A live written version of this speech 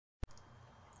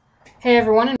Hey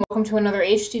everyone, and welcome to another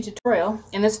HT tutorial.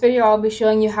 In this video I'll be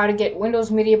showing you how to get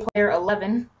Windows Media Player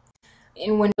 11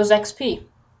 in Windows XP.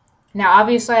 Now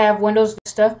obviously I have Windows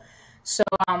Vista, so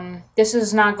this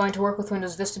is not going to work with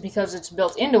Windows Vista because it's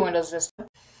built into Windows Vista.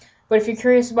 But if you're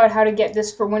curious about how to get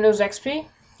this for Windows XP,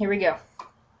 here we go.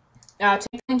 Take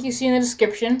the link you see in the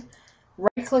description,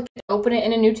 right click it, open it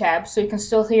in a new tab so you can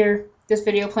still hear this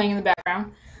video playing in the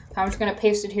background. I'm just going to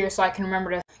paste it here so I can remember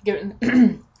to give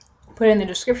it put it in the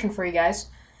description for you guys.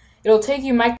 It'll take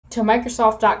you to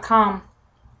Microsoft.com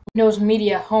Windows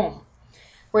Media Home,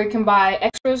 where you can buy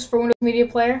extras for Windows Media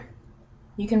Player.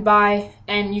 You can buy,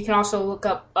 and you can also look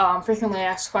up frequently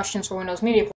asked questions for Windows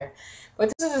Media Player.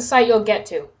 But this is the site you'll get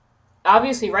to.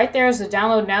 Obviously, right there is the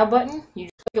Download Now button. You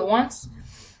just click it once,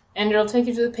 and it'll take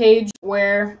you to the page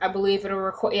where I believe it'll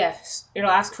it'll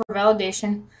ask for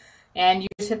validation, and you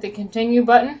just hit the Continue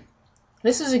button.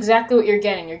 This is exactly what you're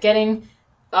getting. You're getting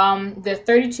the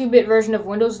 32-bit version of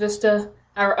Windows Vista,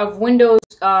 or of Windows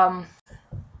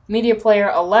Media Player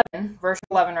 11, version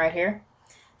 11 right here.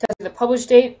 It tells you the publish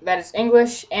date, that it's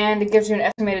English, and it gives you an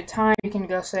estimated time. You can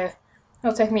go say,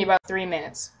 it'll take me about 3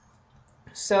 minutes.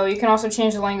 So you can also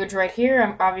change the language right here.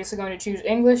 I'm obviously going to choose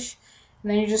English,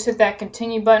 and then you just hit that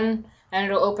continue button, and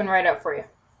it'll open right up for you.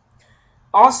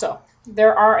 Also,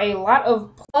 there are a lot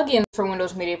of plugins for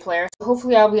Windows Media Player, so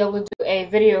hopefully I'll be able to do a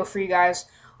video for you guys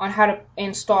on how to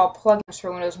install plugins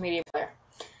for Windows Media Player.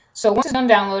 So once it's done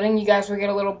downloading, you guys will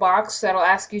get a little box that'll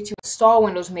ask you to install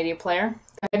Windows Media Player.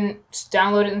 Go ahead and just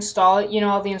download it, install it. You know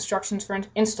all the instructions for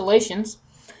installations.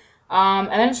 And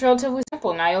then it's relatively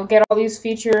simple. Now you'll get all these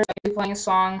features, like you're playing a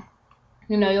song.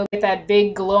 You know, you'll get that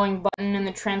big glowing button and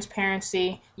the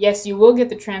transparency. Yes, you will get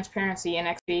the transparency in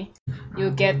XP.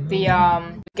 You'll get the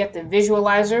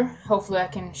visualizer. Hopefully I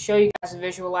can show you guys the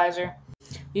visualizer.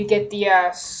 You get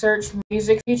the search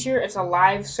music feature. It's a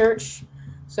live search.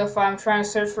 So if I'm trying to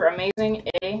search for Amazing,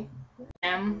 A-M,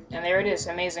 and there it is,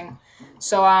 Amazing.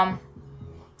 So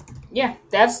yeah,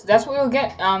 that's what you'll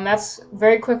get. That's a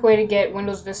very quick way to get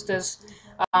Windows Vista's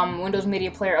Windows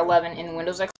Media Player 11 in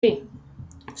Windows XP.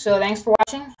 So thanks for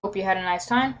watching. Hope you had a nice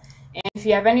time. And if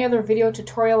you have any other video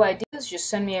tutorial ideas, just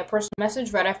send me a personal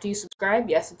message right after you subscribe.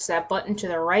 Yes, it's that button to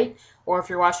the right. Or if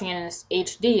you're watching it in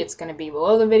HD, it's going to be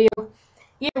below the video.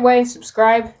 Either way,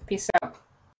 subscribe. Peace out.